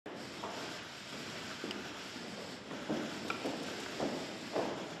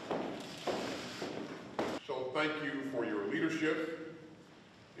thank you for your leadership.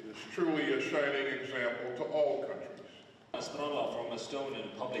 It is truly a shining example to all countries. Strala from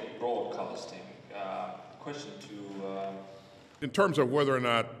Estonian Public Broadcasting. Question to... In terms of whether or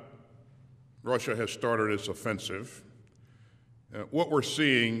not Russia has started its offensive, what we're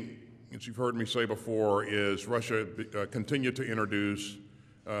seeing, as you've heard me say before, is Russia continue to introduce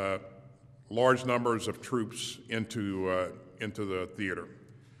large numbers of troops into the theater.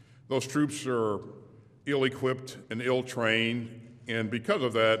 Those troops are ill-equipped and ill-trained, and because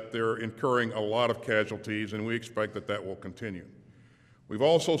of that, they're incurring a lot of casualties, and we expect that that will continue. We've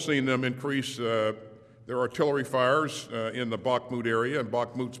also seen them increase their artillery fires in the Bakhmut area, and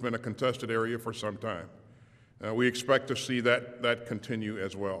Bakhmut's been a contested area for some time. We expect to see that continue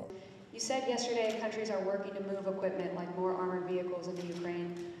as well. You said yesterday countries are working to move equipment like more armored vehicles into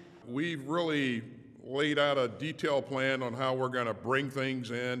Ukraine. We've really laid out a detailed plan on how we're going to bring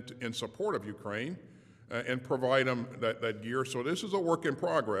things in support of Ukraine and provide them that gear. So this is a work in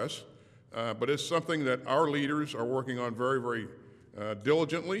progress, but it's something that our leaders are working on very, very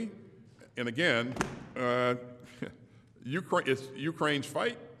diligently. And again, it's Ukraine's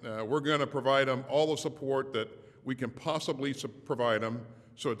fight. We're going to provide them all the support that we can possibly provide them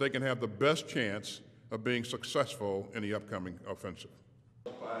so that they can have the best chance of being successful in the upcoming offensive.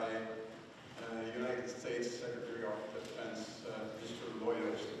 By United States Secretary of Defense, Mr.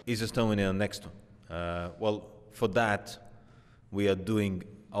 Lloyd. Is Estonia next? Well, for that, we are doing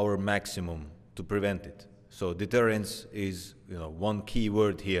our maximum to prevent it. So deterrence is, one key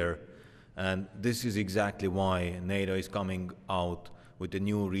word here, and this is exactly why NATO is coming out with the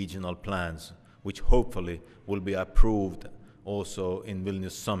new regional plans, which hopefully will be approved also in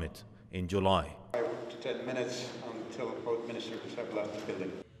Vilnius summit in July. 5 to 10 minutes until both ministers have left the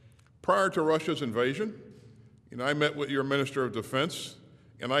building. Prior to Russia's invasion, I met with your Minister of Defense,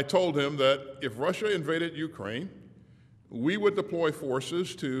 and I told him that if Russia invaded Ukraine, we would deploy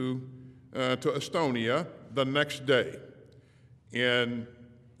forces to Estonia the next day. And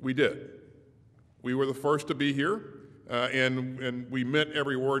we did. We were the first to be here, and we meant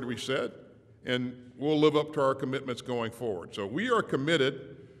every word we said, and we'll live up to our commitments going forward. So we are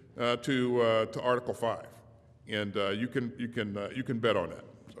committed to Article 5, and you can bet on that.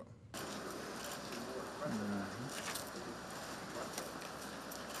 So.